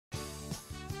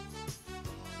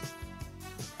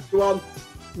Everyone,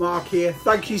 Mark here.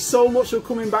 Thank you so much for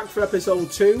coming back for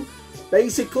episode 2.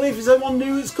 Basically, if there's anyone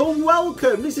new, it's called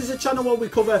Welcome. This is a channel where we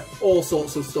cover all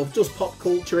sorts of stuff, just pop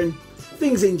culture and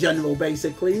things in general,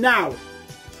 basically. Now,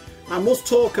 I must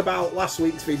talk about last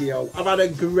week's video. I've had a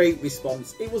great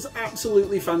response. It was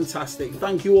absolutely fantastic.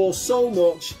 Thank you all so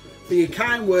much for your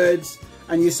kind words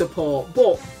and your support.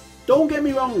 But don't get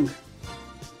me wrong,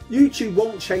 YouTube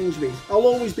won't change me. I'll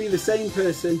always be the same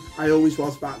person I always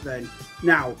was back then.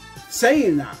 Now,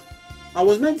 saying that, I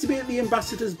was meant to be at the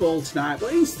Ambassador's Ball tonight,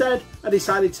 but instead I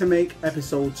decided to make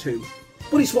episode 2.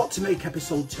 But it's what to make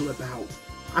episode 2 about.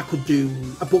 I could do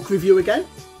a book review again.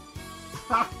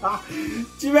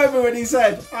 Do you remember when he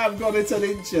said, "I've got it an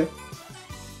incher"?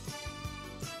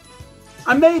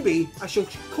 And maybe I should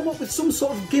come up with some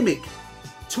sort of gimmick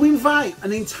to invite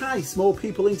and entice more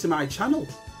people into my channel.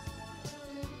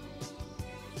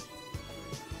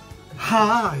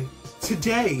 Hi,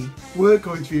 today we're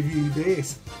going to review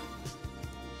this.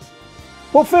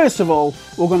 But first of all,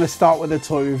 we're going to start with a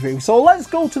toy review. So let's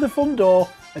go to the front door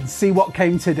and see what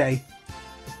came today.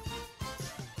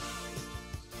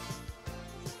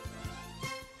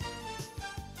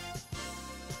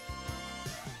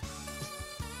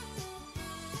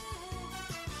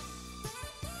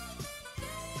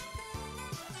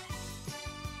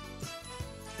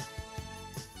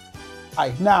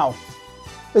 Now,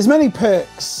 there's many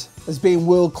perks as being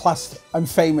world class and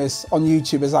famous on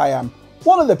YouTube as I am.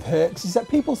 One of the perks is that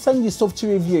people send you stuff to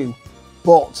review,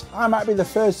 but I might be the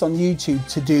first on YouTube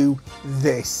to do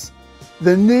this.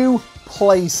 The new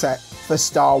playset for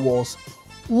Star Wars.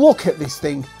 Look at this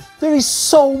thing. There is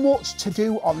so much to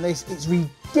do on this. It's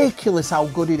ridiculous how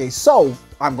good it is. So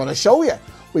I'm going to show you.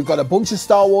 We've got a bunch of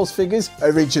Star Wars figures,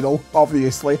 original,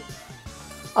 obviously.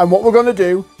 And what we're going to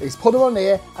do is put them on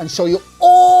here and show you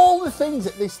all the things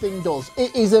that this thing does.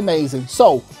 It is amazing.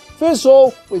 So, first of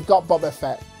all, we've got Boba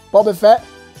Fett. Boba Fett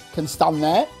can stand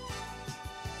there.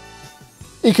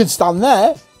 He can stand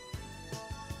there.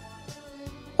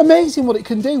 Amazing what it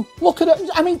can do. Look at it.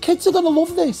 I mean, kids are going to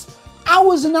love this.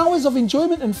 Hours and hours of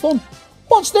enjoyment and fun.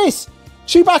 Watch this.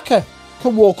 Chewbacca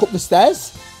can walk up the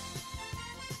stairs.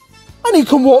 And he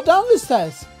can walk down the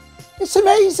stairs. It's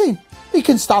amazing. He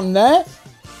can stand there.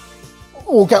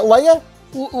 We'll get Leia.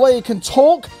 Leia can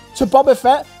talk to Boba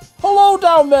Fett. Hello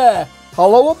down there.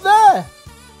 Hello up there.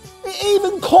 It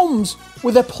even comes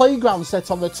with a playground set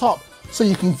on the top. So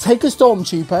you can take a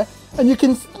stormtrooper and you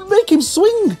can make him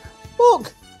swing.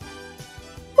 Look.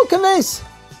 Look at this.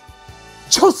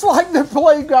 Just like the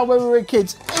playground when we were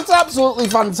kids. It's absolutely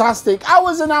fantastic.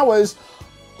 Hours and hours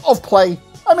of play.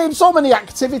 I mean, so many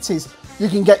activities. You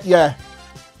can get your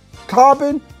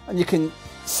carbon and you can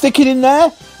stick it in there.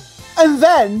 And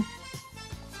then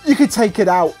you can take it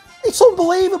out. It's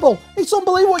unbelievable. It's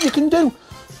unbelievable what you can do.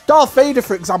 Darth Vader,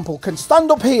 for example, can stand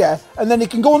up here and then he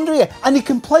can go under here and he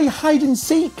can play hide and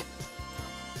seek.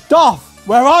 Darth,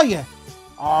 where are you?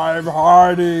 I'm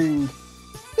hiding.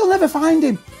 You'll never find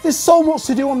him. There's so much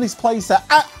to do on this playset.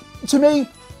 To me,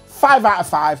 5 out of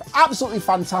 5. Absolutely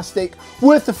fantastic.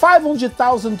 Worth the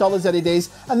 $500,000 that it is.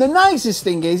 And the nicest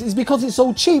thing is because it's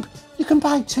so cheap, you can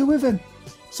buy 2 of them.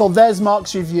 So there's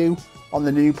Mark's review on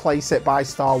the new playset by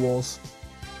Star Wars.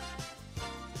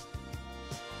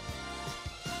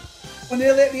 We're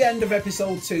nearly at the end of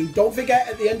episode 2. Don't forget,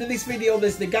 at the end of this video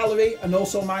there's the gallery and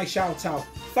also my shout out.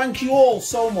 Thank you all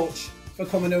so much for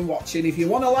coming and watching. If you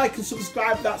want to like and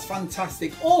subscribe, that's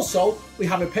fantastic. Also, we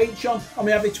have a Patreon and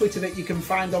we have a Twitter that you can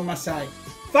find on my site.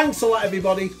 Thanks a lot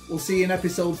everybody. We'll see you in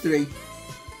episode 3.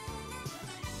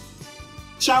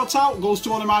 Shout out goes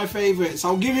to one of my favourites.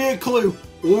 I'll give you a clue.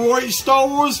 Alright, Star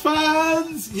Wars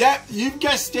fans! Yep, you've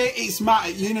guessed it, it's Matt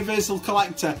at Universal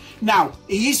Collector. Now,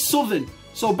 he is Southern,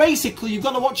 so basically you've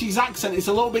got to watch his accent, it's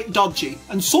a little bit dodgy.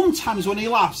 And sometimes when he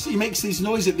laughs, he makes this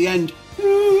noise at the end.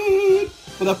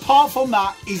 But apart from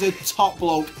that, he's a top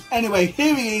bloke. Anyway,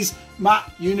 here he is,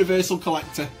 Matt, Universal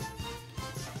Collector.